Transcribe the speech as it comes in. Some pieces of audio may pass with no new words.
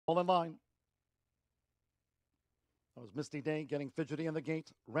All in line. That was Misty Day getting fidgety in the gate.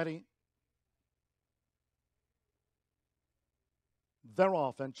 Ready. They're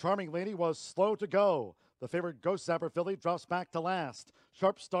off, and Charming Lady was slow to go. The favorite Ghost Zapper filly drops back to last.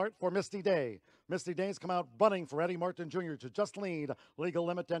 Sharp start for Misty Day. Misty Day's come out bunting for Eddie Martin Jr. to just lead. Legal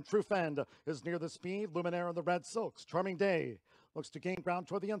Limit and True Fend is near the speed. Luminaire in the red silks. Charming Day looks to gain ground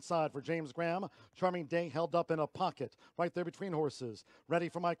toward the inside for James Graham. Charming Day held up in a pocket right there between horses. Ready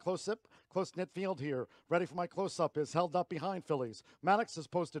for my close-up. Close-knit field here. Ready for my close-up is held up behind fillies. Maddox is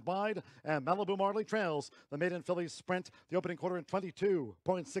posted wide, and Malibu Marley trails. The maiden fillies sprint the opening quarter in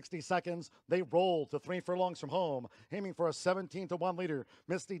 22.60 seconds. They roll to 3 furlongs from home, aiming for a 17-1 leader.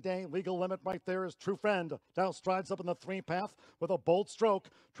 Misty Day, Legal Limit right there is True Friend. Now strides up in the 3 path with a bold stroke.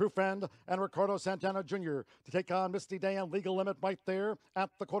 True Friend and Ricardo Santana Jr. to take on Misty Day and Legal Limit right there at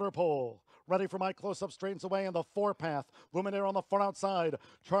the quarter pole. Ready for my close-up, straightens away in the 4 path. Luminaire on the far outside.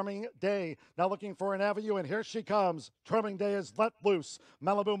 Charming Day now looking for an avenue, and here she comes. Charming Day is let loose.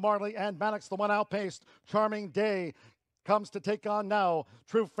 Malibu Marley and Maddox, the one outpaced. Charming Day comes to take on now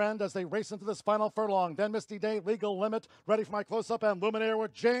True Friend as they race into this final furlong. Then Misty Day, Legal Limit, ready for my close-up, and Luminaire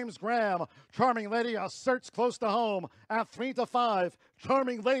with James Graham. Charming Lady asserts close to home at 3-5.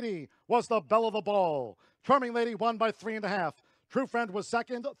 Charming Lady was the belle of the ball. Charming Lady won by 3.5. True Friend was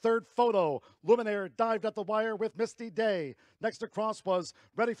second, third Photo. Luminaire dived at the wire with Misty Day. Next across was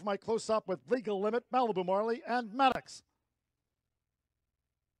ready for my close-up with Legal Limit, Malibu Marley, and Maddox.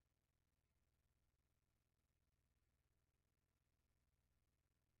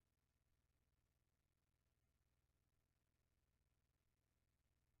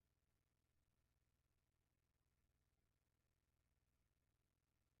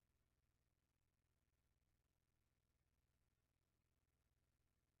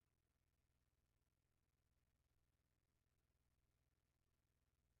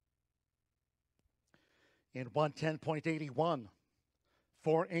 In 110.81.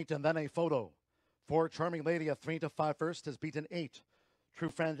 4-8 and then a Photo. 4 Charming Lady at 3-5 first has beaten 8. True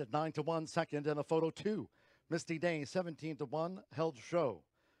Friend at 9-1 second and a Photo 2. Misty Day 17-1 held show.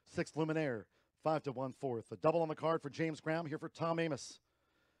 6 Luminaire 5-1 fourth. A double on the card for James Graham here for Tom Amos.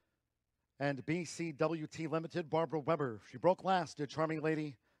 And BCWT Limited Barbara Weber. She broke last, did Charming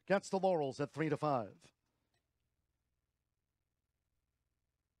Lady. Gets the laurels at 3-5.